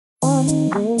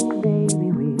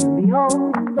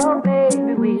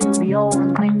old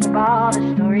and think of all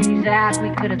the stories that we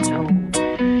could have told.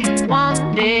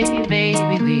 One day,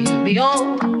 baby, we'll be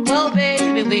old. Oh,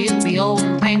 baby, we'll be old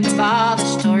and think of all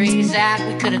the stories that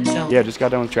we could have told. Yeah, just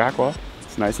got done with track walk.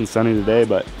 It's nice and sunny today,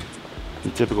 but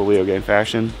in typical Leogang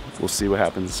fashion, we'll see what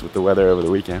happens with the weather over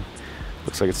the weekend.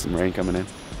 Looks like it's some rain coming in.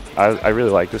 I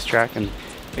really like this track, and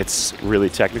it's really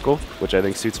technical, which I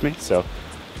think suits me, so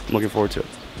I'm looking forward to it.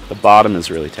 The bottom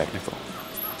is really technical.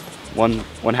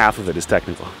 One half of it is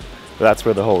technical, but that's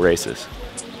where the whole race is.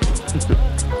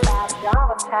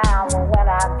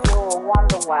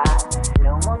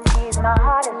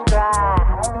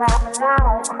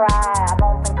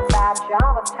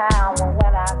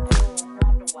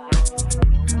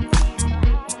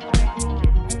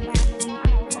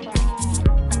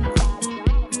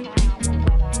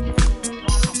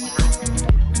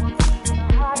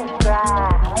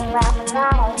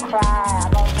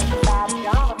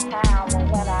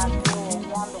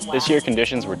 This year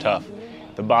conditions were tough.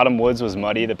 The bottom woods was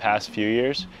muddy the past few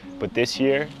years, but this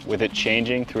year, with it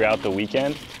changing throughout the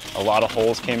weekend, a lot of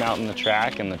holes came out in the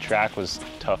track and the track was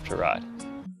tough to ride.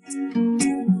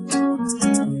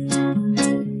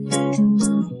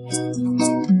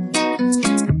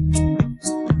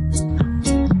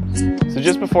 So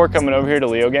just before coming over here to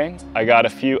Leogang, I got a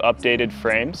few updated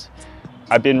frames.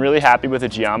 I've been really happy with the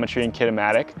geometry and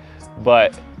kinematic,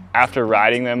 but after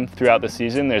riding them throughout the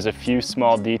season, there's a few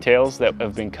small details that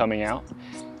have been coming out.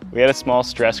 We had a small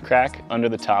stress crack under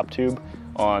the top tube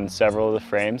on several of the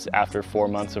frames after 4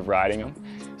 months of riding them.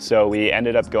 So we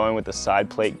ended up going with the side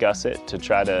plate gusset to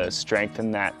try to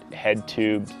strengthen that head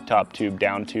tube, top tube,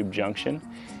 down tube junction,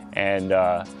 and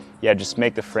yeah, just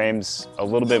make the frames a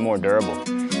little bit more durable.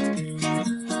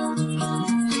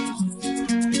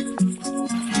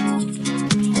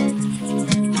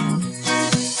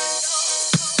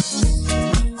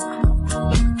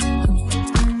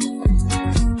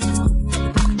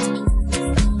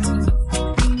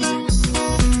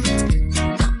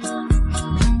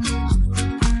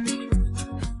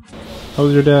 How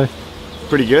was your day?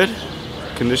 Pretty good.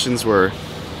 Conditions were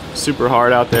super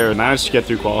hard out there, and I managed to get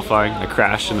through qualifying. I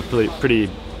crashed in a pretty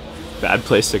bad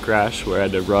place to crash where I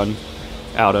had to run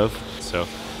out of. So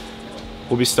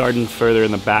we'll be starting further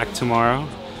in the back tomorrow,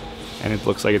 and it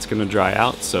looks like it's going to dry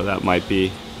out, so that might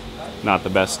be not the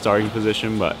best starting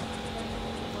position, but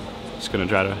just going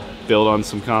to try to build on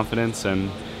some confidence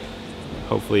and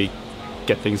hopefully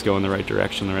get things going the right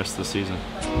direction the rest of the season.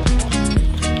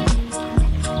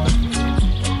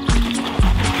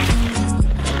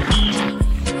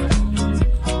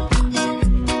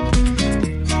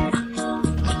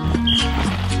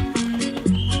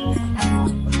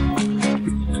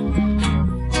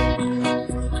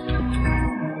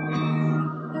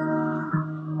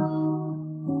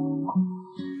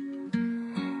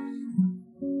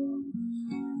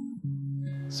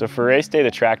 So for race day,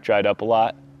 the track dried up a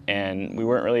lot, and we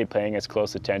weren't really paying as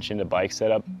close attention to bike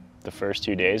setup the first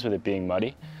 2 days with it being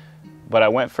muddy. But I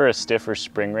went for a stiffer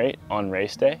spring rate on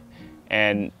race day,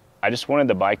 and I just wanted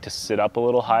the bike to sit up a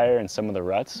little higher in some of the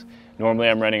ruts. Normally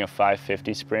I'm running a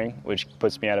 550 spring, which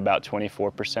puts me at about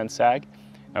 24% sag.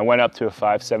 I went up to a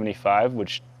 575,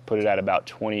 which put it at about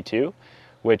 22,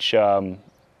 which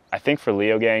I think for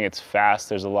Leogang it's fast,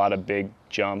 there's a lot of big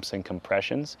jumps and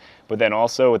compressions, but then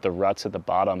also with the ruts at the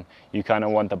bottom, you kind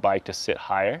of want the bike to sit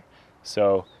higher.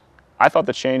 So I thought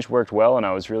the change worked well, and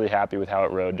I was really happy with how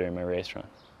it rode during my race run.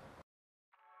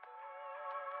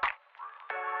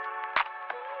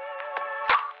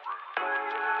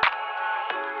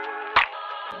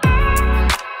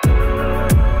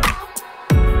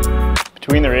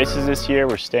 Between the races this year,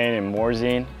 we're staying in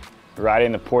Morzine.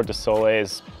 Riding the Port de Soleil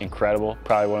is incredible,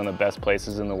 probably one of the best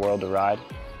places in the world to ride.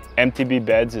 MTB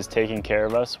Beds is taking care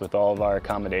of us with all of our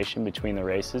accommodation between the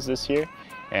races this year,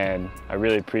 and I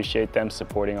really appreciate them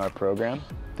supporting our program.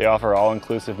 They offer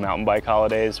all-inclusive mountain bike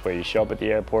holidays where you show up at the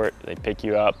airport, they pick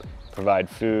you up, provide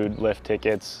food, lift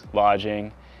tickets,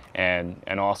 lodging, and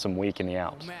an awesome week in the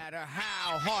Alps. No matter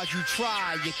how hard you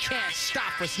try, you can't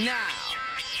stop us now.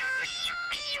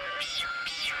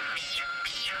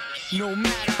 No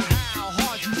matter how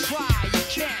hard you try, you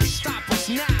can't stop us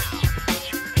now.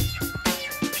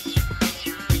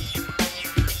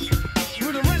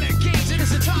 We're the renegades in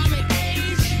this atomic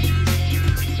age.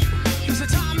 This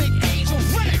atomic age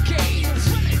of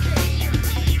renegades.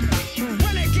 We're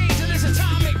renegades in this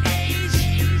atomic age.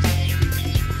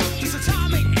 This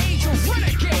atomic age of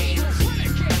renegades.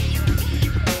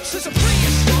 Since the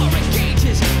prehistoric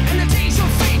ages and the days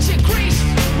of ancient Greece,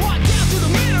 walked down through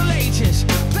the Middle Ages.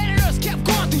 Planet Earth kept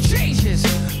going through changes,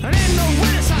 and in the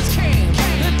Renaissance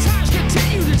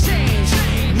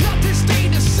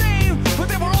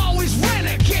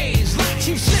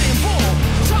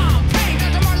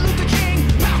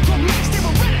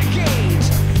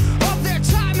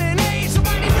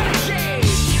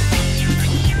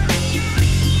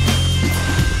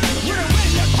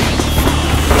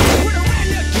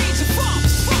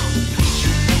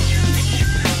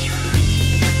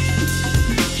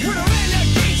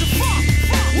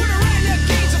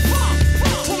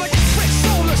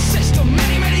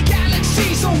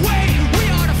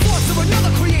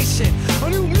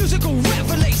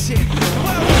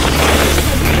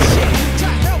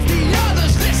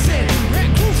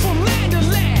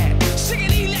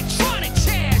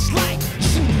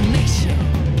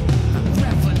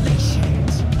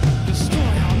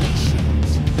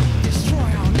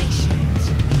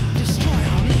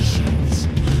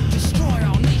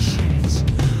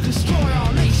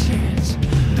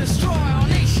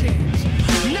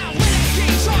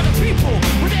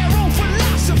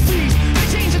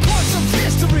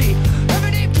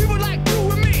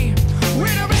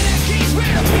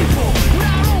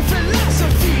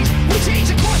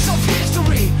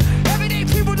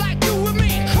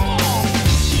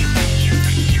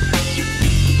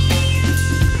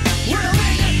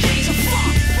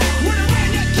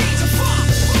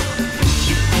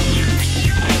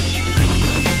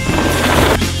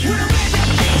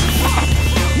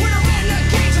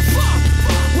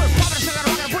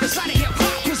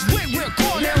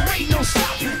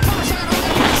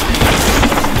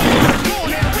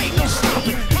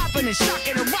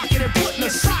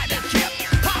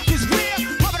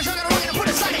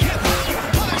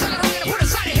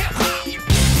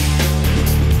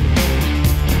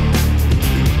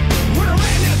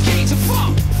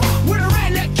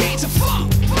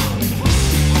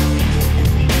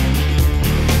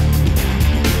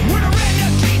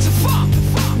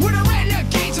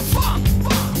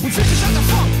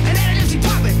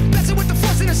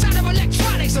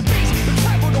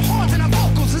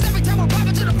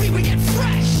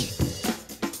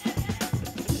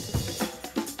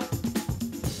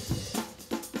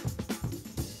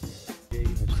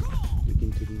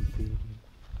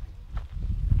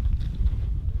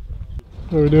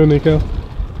What are we doing, Nico?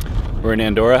 We're in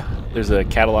Andorra. There's a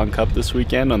Catalan Cup this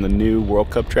weekend on the new World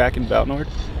Cup track in Valnord.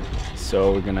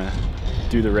 So we're gonna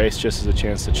do the race just as a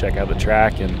chance to check out the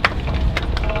track and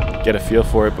get a feel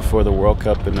for it before the World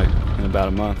Cup in about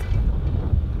a month.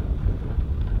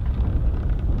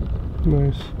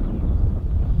 Nice.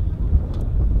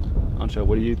 Ancho,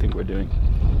 what do you think we're doing?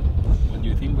 What do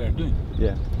you think we are doing?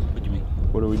 Yeah. What do you mean?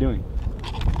 What are we doing?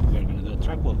 We are going to do a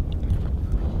track walk.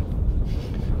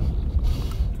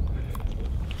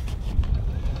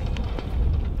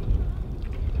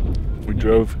 We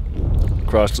drove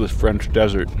across the French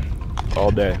desert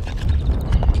all day.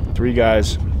 3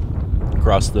 guys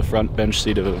across the front bench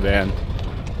seat of a van,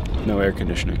 no air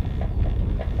conditioning.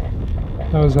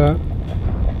 How was that?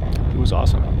 It was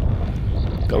awesome.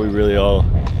 Thought we really all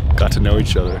got to know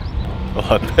each other a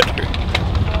lot better.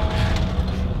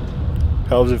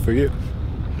 How was it for you?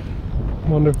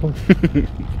 Wonderful.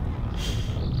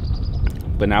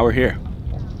 But now we're here.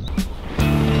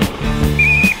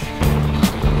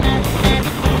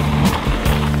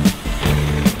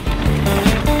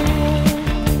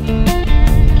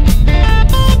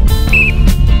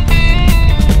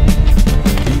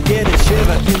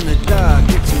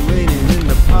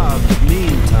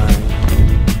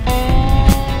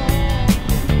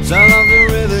 Sound of the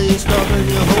river, you stop and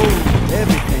you hold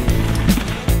everything.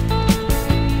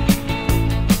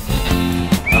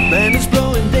 A band is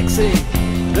blowing Dixie,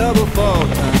 double fall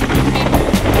time.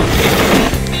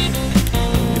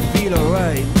 You feel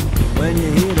alright when you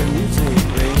hear the music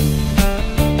ring.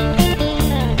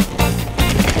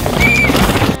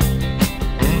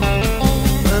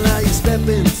 Well, now you step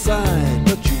inside,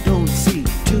 but you don't see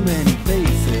too many faces.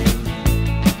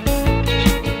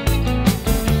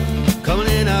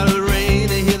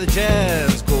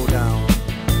 Jazz go down.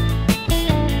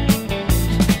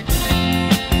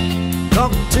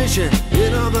 Competition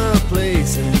in other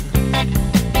places,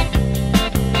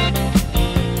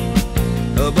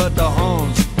 but the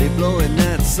horns, they blowing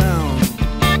that sound.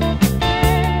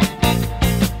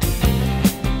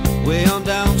 Way on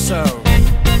down south,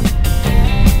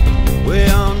 way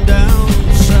on down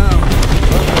south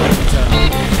of town.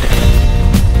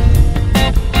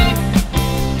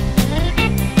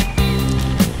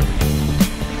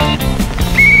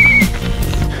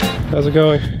 How's it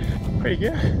going? Pretty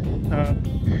good.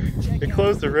 They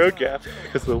closed the road gap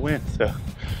because of the wind, so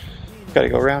gotta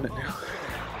go around it now.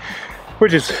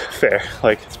 Which is fair,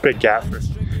 like it's a big gap for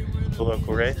the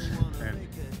local race. And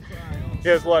yeah,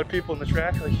 there's a lot of people in the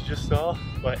track like you just saw,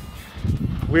 but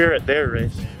we're at their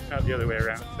race, not the other way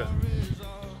around, so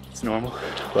it's normal.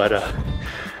 But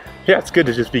yeah, it's good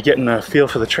to just be getting a feel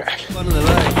for the track. One of the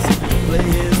lights, play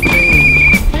his thing.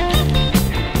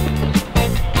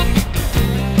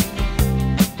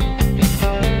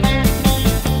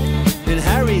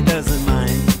 Doesn't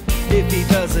mind if he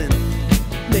doesn't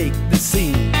make the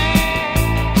scene.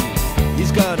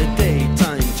 He's got a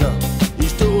daytime job,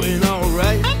 he's doing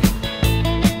alright.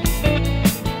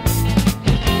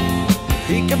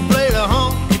 He can play the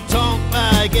honky tonk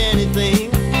like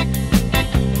anything,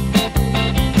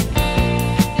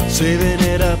 saving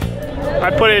it up.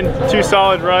 I put in 2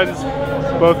 solid runs,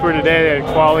 both were today. They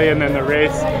had quali and then the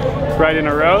race right in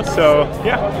a row, so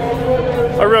yeah,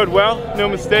 I rode well, no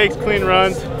mistakes, clean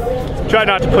runs. Try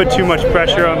not to put too much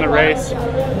pressure on the race.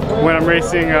 When I'm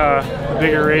racing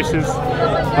bigger races,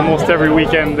 almost every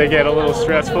weekend they get a little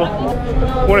stressful.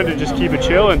 Wanted to just keep it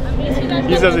chill and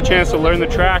use it as a chance to learn the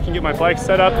track and get my bike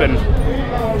set up, and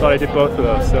thought I did both of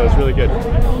those, so it was really good.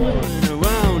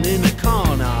 Around in the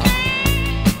corner,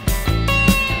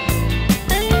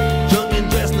 drunk and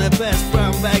dressed in their best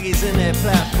brown baggies in their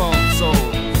platform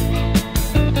soles.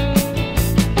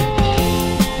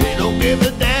 They don't give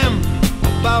a damn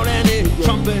about any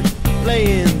trumpet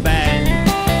playing band.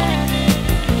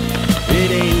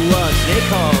 It ain't what they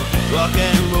call rock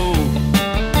and roll.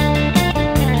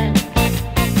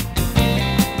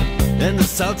 And the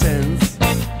Sultans